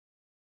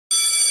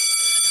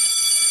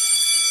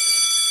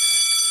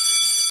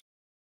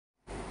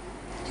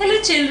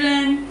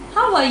children,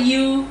 how are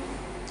you?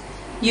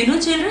 You know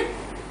children,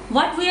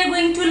 what we are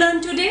going to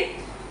learn today?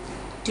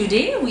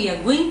 Today we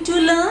are going to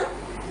learn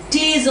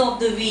days of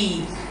the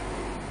week.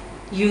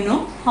 You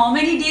know how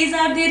many days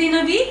are there in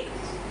a week?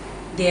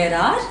 There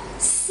are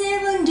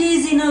 7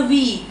 days in a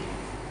week.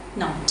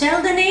 Now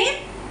tell the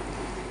name.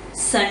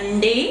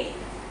 Sunday,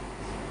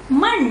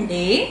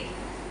 Monday,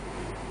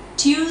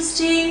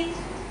 Tuesday,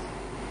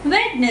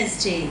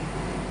 Wednesday,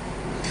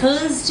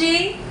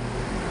 Thursday,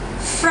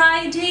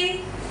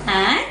 Friday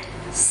and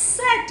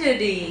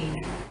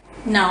Saturday.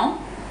 Now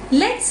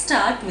let's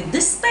start with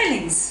the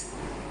spellings.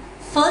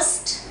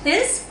 First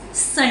is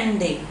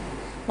Sunday.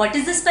 What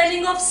is the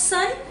spelling of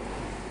sun?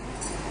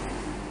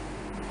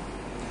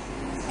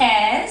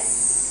 S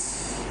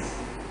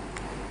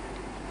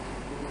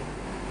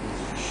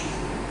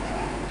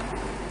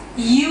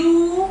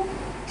U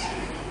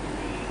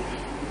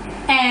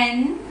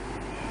N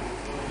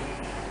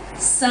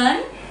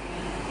sun.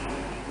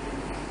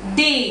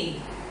 Day.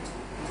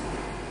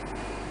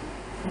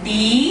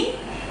 D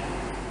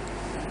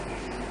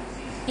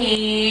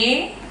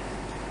A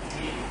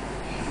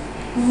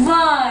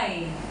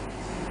Y.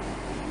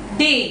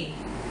 Day.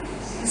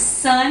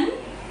 Sun.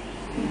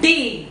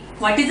 Day.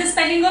 What is the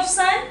spelling of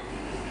sun?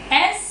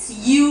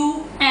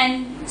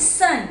 S-U-N.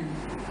 Sun.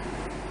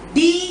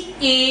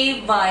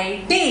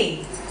 D-A-Y.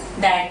 Day.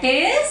 That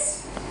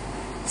is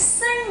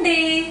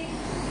Sunday.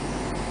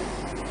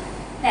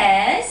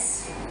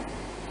 S-U-N-D-A-Y.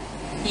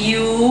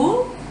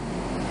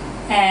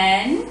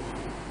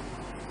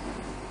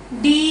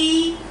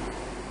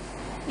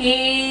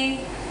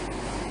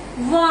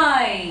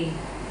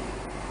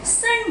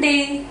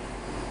 Sunday.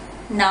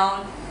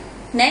 Now,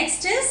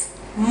 next is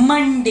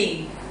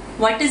Monday.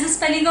 What is the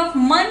spelling of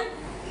mon?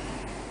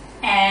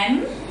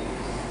 M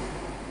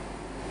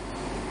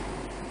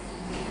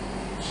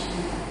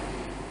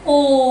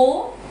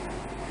O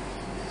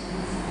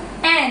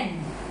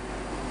N.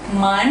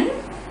 Mon.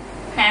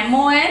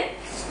 M-O-N.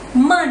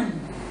 Mon.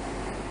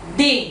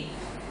 Day.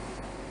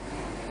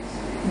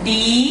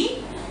 D-A-Y.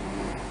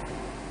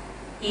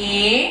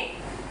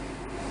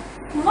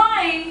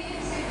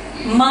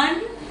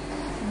 Mon.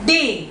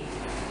 Day.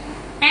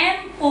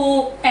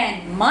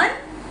 M-O-N. Mon.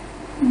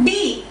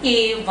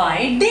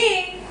 D-A-Y.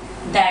 Day.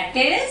 That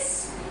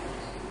is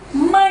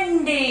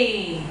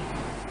Monday.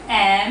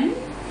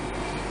 M-O-N-D-A-Y.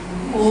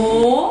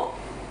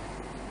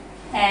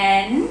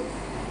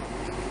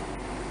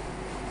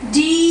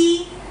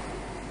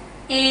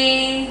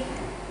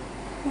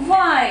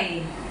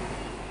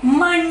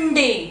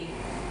 Monday.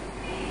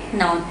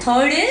 Now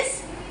third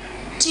is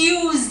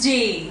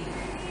Tuesday.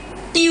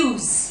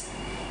 Tues.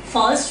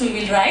 First we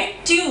will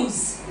write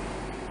Tues.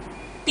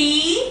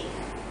 T-U-E-S.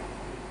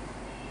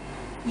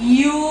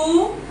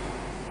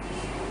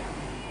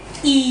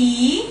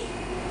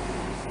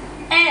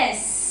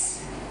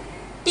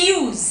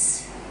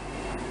 Tues.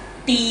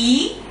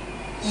 T-U-E-S.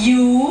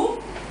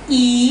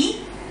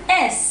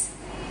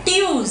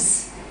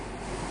 Tues.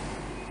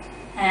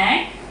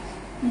 And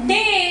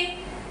day.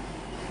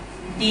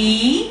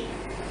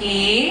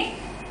 D-A-Y.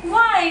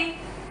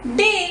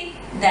 Day.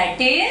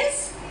 That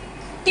is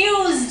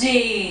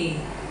Tuesday.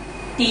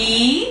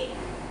 T-U-E-S.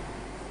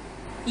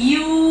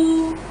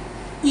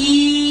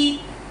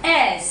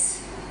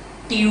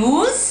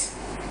 Tues.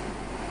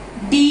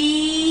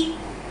 D-A-Y.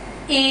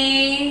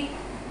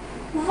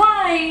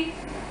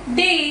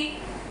 Day.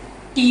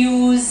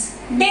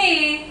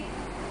 Tuesday.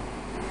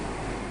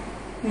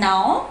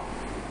 Now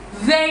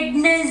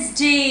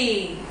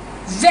Wednesday.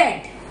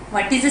 Wed.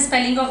 What is the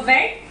spelling of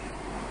wed?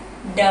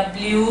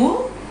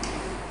 W-E-D.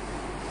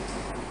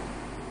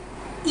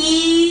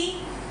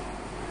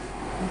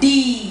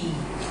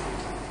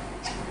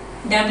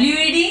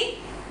 W-E-D.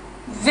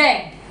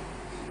 Wed.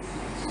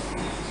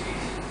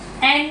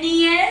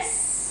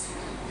 N-E-S.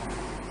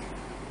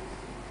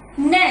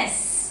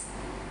 Ness.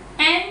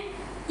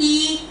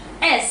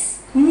 N-E-S.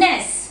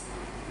 Ness.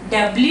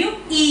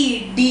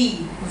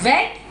 W-E-D.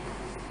 Wed.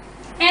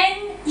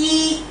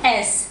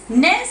 N-E-S.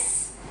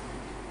 Ness.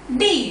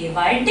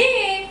 D-A-Y.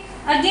 Day.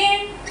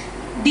 Again.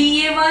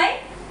 D-A-Y.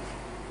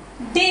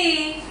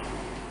 Day.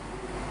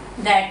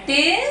 That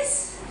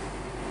is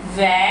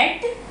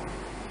wed.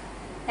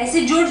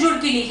 ऐसे जोड़ जोड़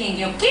के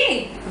लिखेंगे. Okay.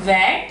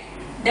 Wed.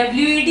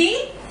 W-E-D.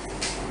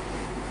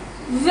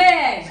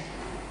 Wed.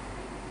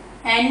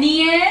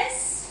 N-E-S.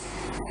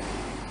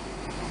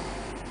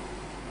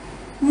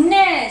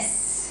 Ness.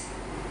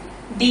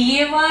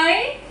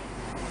 D-A-Y.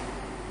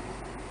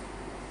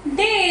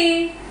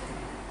 Day.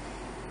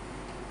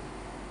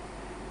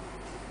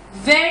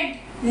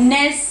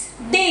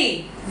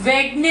 Wednesday.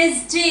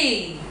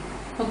 Wednesday.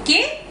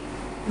 Okay.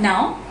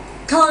 Now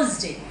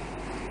Thursday.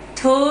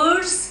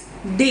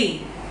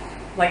 Thursday.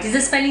 What is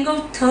the spelling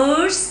of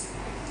Thurs?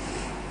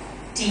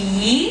 T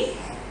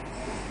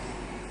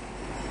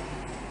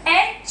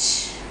H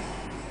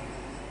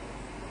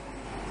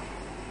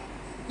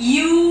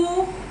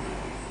U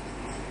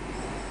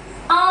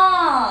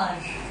R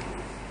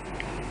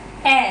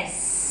S.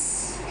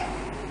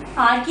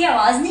 Are की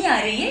आवाज नहीं आ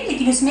रही है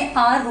लेकिन उसमें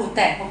आर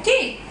होता है. Okay.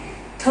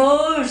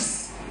 थर्स.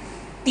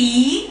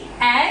 T-H-U-R-S,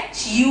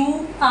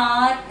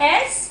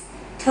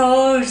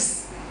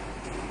 Thurs.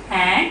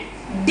 And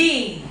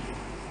day.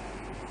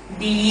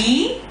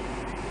 D-A-Y,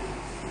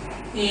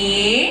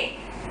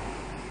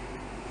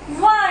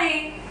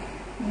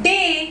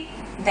 day.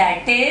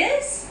 That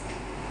is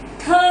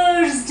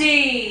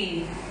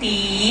Thursday.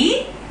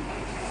 T-H-U-R-S,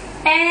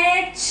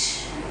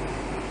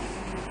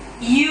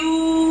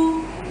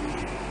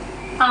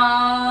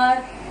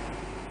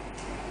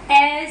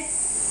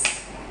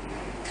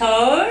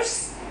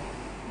 Thursday.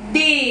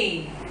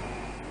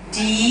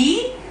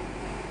 D-A-Y,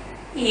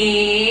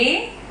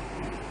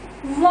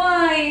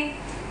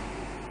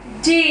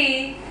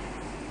 day.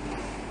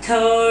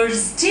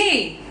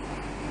 Thursday.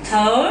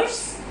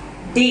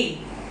 Thursday.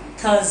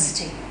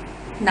 Thursday.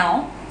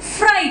 Now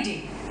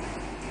Friday.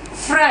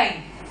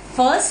 Friday.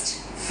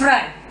 First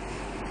Friday.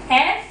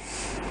 F-R-I.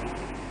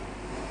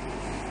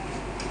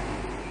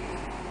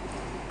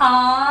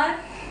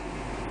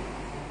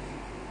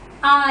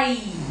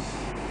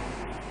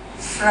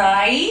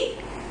 Fry.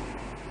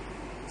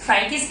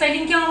 Fry के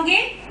स्पेलिंग क्या होंगे?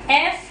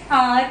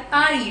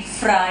 F-R-I.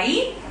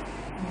 Friday.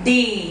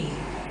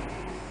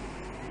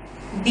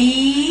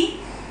 D-A-Y,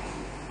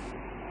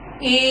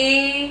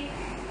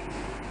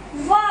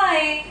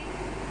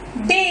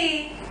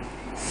 day.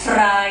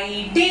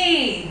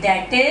 Friday.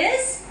 That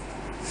is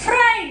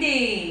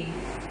Friday.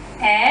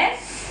 F-R-I.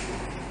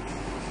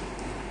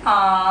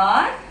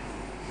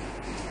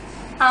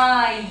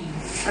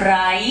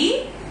 Fry.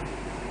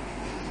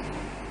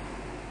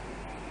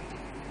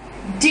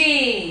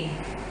 Day.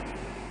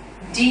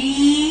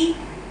 D-A-Y,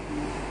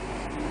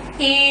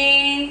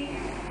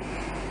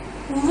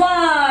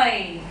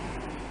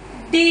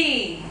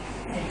 day.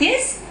 That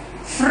is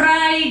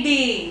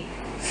Friday.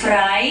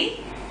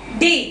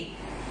 Friday.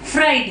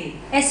 Friday.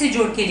 ऐसे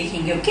जोड़ के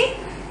लिखेंगे. Okay.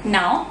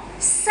 Now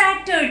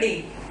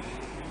Saturday.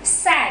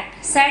 Sat.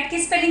 Sat की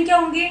spelling क्या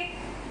होंगे?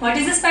 What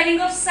is the spelling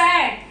of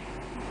sat?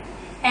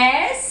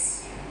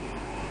 S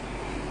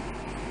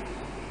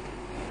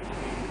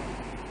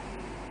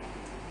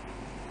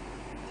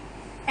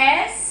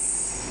S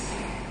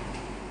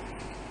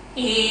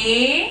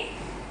A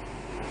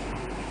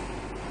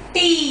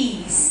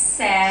T.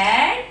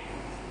 Satter.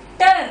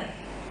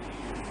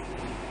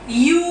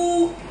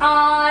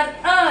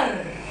 U-R-R.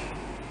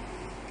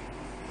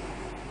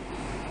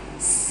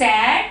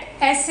 Sat.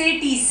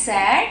 S-A-T.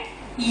 Sat.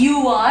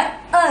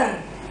 U-R-R.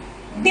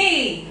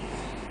 Day.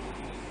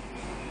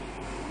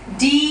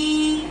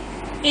 D-A-Y.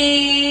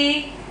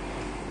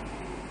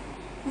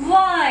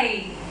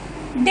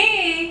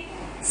 Day.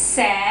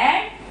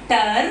 Saturday.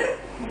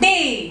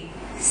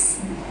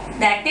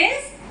 That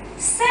is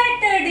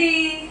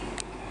Saturday.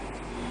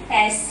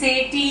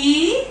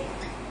 S-A-T.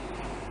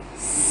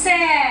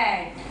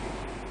 Sat.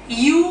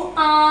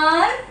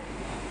 U-R-R.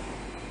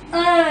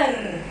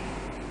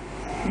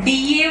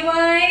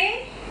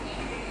 D-A-Y.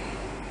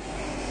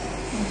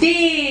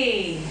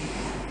 Day.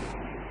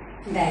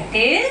 That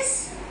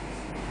is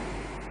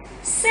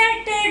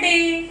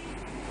Saturday.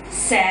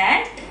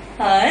 Saturday.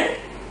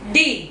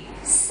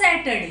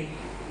 Saturday.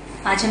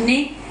 आज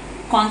हमने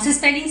कौन से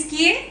spellings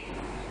किए?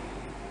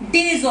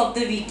 Days of the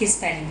week के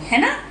spelling, है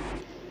ना?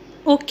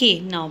 Okay,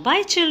 now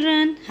bye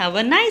children, have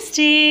a nice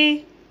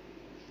day.